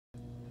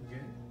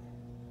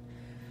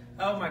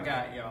Oh my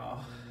God,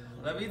 y'all.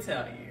 Let me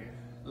tell you.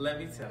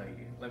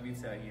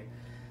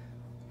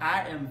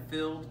 I am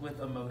filled with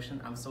emotion.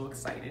 I'm so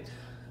excited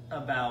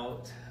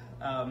about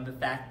the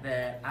fact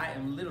that I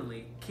am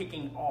literally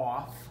kicking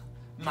off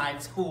my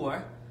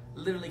tour.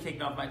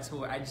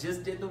 I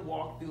just did the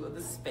walkthrough of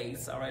the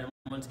space, all right? I'm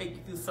gonna take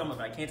you through some of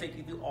it. I can't take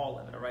you through all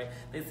of it, all right?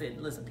 They said,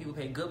 listen, people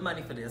pay good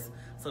money for this,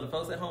 so the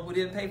folks at home who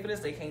didn't pay for this,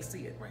 they can't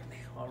see it right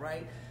now, all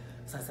right?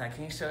 So I said, I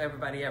can't show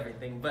everybody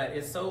everything, but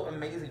it's so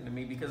amazing to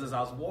me because as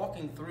I was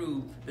walking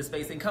through the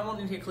space, and come on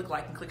in here, click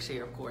like and click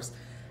share, of course.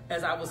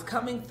 As I was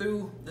coming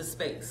through the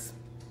space,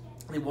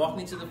 they walked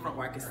me to the front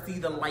where I could see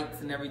the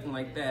lights and everything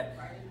like that.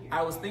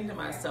 I was thinking to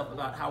myself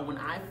about how when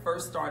I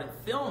first started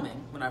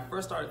filming,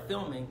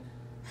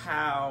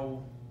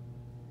 how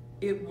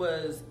it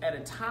was at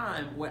a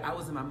time where I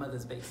was in my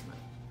mother's basement.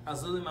 I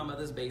was literally in my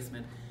mother's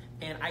basement,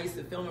 and I used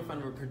to film in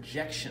front of a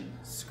projection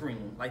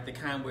screen, like the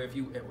kind where if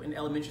you, in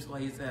elementary school, I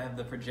used to have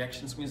the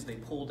projection screens they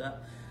pulled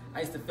up.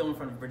 I used to film in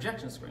front of a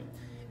projection screen.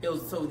 It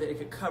was so that it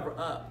could cover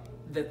up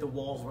that the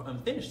walls were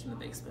unfinished in the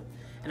basement.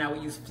 And I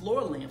would use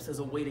floor lamps as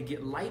a way to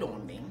get light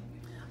on me.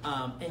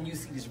 And you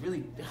see these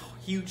really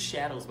huge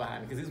shadows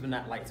behind me, because these were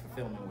not lights for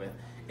filming with.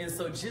 And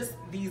so just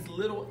these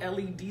little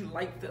LED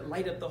lights that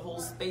light up the whole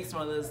space and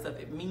all this stuff,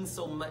 it means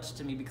so much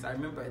to me because I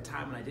remember a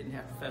time when I didn't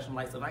have professional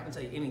lights. So if I can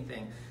tell you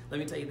anything, let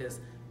me tell you this.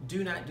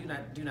 Do not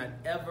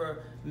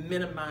ever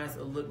minimize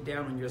or look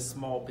down on your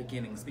small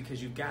beginnings,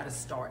 because you've got to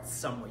start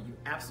somewhere. You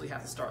absolutely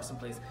have to start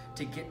someplace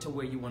to get to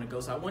where you want to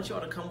go. So I want you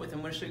all to come with me.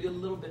 I'm going to show you a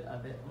little bit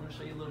of it.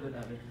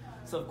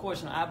 So of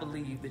course, I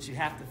believe that you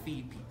have to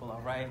feed people,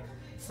 all right?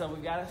 So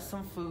we've got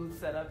some food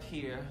set up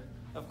here.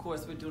 Of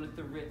course, we're doing it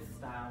the Ritz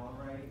style, all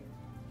right?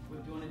 We're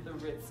doing it the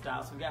Ritz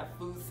style. So we got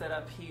food set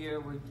up here.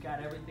 We've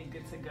got everything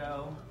good to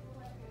go.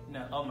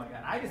 No, oh my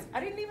God, I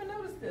didn't even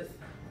notice this.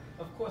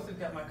 Of course, we've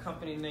got my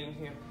company name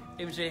here,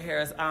 MJ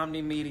Harris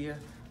Omni Media.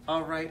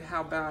 All right, how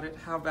about it?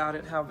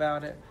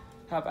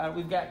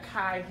 We've got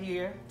Kai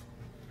here,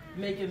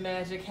 making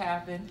magic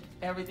happen.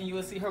 Everything, you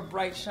will see her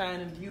bright,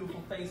 shining, beautiful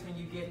face when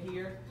you get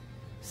here.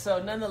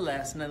 So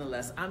nonetheless,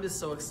 I'm just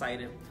so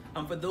excited.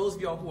 For those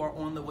of y'all who are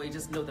on the way,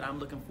 just know that I'm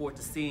looking forward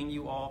to seeing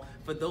you all.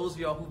 For those of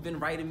y'all who've been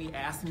writing me,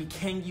 asking me,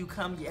 can you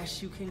come? Yes,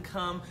 you can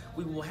come.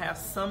 We will have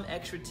some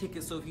extra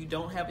tickets, so if you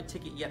don't have a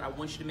ticket yet, I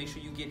want you to make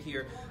sure you get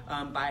here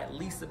by at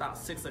least about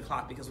 6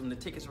 o'clock, because when the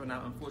tickets run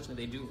out,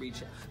 unfortunately, they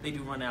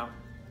do run out.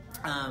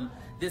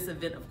 This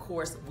event, of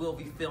course, will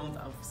be filmed.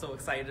 I'm so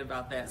excited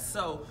about that.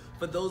 So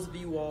for those of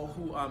you all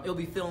who, it'll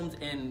be filmed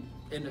and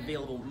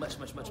available much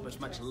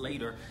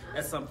later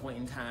at some point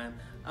in time.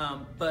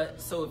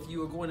 But so if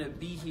you are going to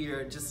be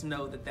here, just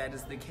know that that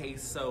is the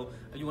case. So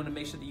you want to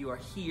make sure that you are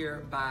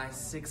here by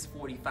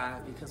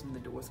 6:45, because when the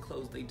doors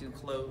close, they do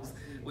close.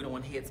 We don't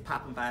want heads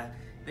popping by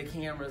the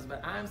cameras.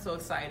 But I'm so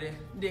excited.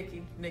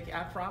 Nikki,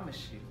 I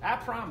promise you. I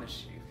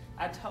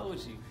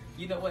told you.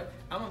 You know what?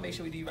 I'm gonna make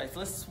sure we do right.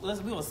 So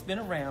we will spin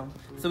around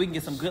so we can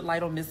get some good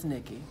light on Miss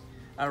Nikki.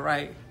 All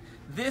right.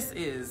 This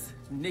is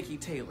Nikki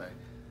Taylor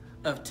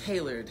of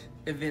Tailored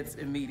Events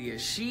and Media.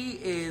 She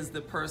is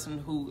the person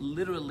who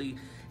literally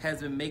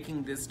has been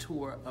making this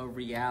tour a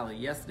reality.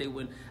 Yesterday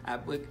when I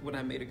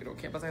made her get on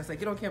camera, I was like,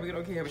 get on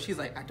camera. She's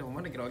like, I don't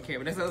want to get on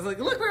camera. And so I was like,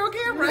 look, we're on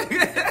camera.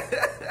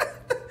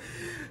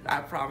 I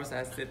promised,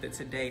 I said that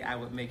today I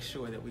would make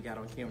sure that we got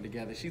on camera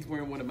together. She's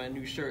wearing one of my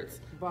new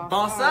shirts.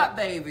 Boss up,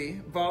 baby.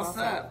 Boss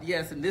up.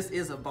 Yes, and this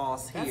is a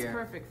boss here. That's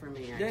perfect for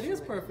me, actually. That is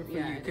perfect for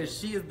you, because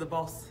she is the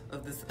boss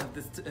of this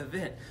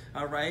event,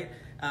 all right?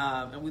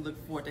 And we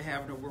look forward to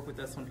having her work with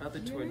us on other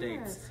tour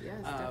dates.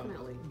 Yes,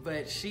 definitely.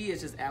 But she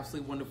is just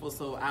absolutely wonderful.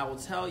 So I will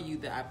tell you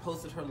that I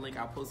posted her link.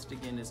 I'll post it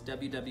again. It's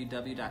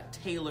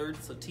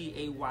www.tailored, so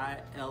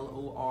TAYLORD,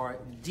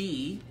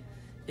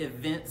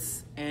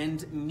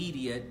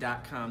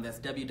 eventsandmedia.com. That's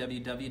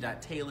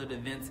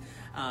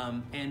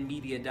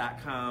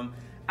www.tailoredeventsandmedia.com.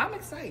 I'm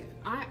excited.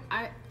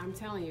 I'm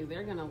telling you,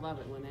 they're gonna love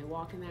it when they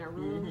walk in that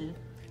room.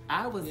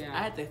 I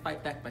had to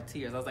fight back my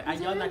tears. I was like,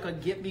 y'all not gonna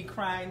get me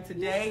crying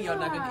today. Y'all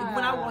not gonna.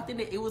 When I walked in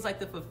there, it was like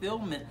the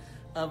fulfillment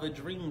of a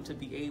dream to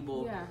be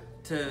able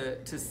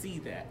to see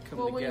that come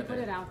together. When you put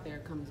it out there,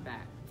 it comes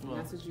back. Well,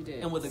 that's what you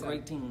did. And with a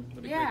great team.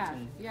 Yeah,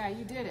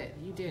 you did it.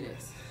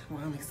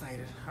 Well, I'm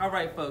excited. All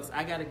right, folks,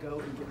 I gotta go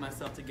and get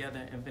myself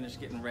together and finish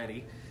getting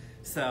ready.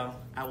 So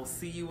I will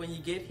see you when you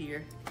get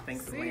here.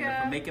 Thanks,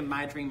 Elena, for making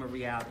my dream a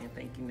reality. And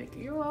thank you, Nikki.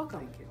 You're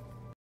welcome. Thank you.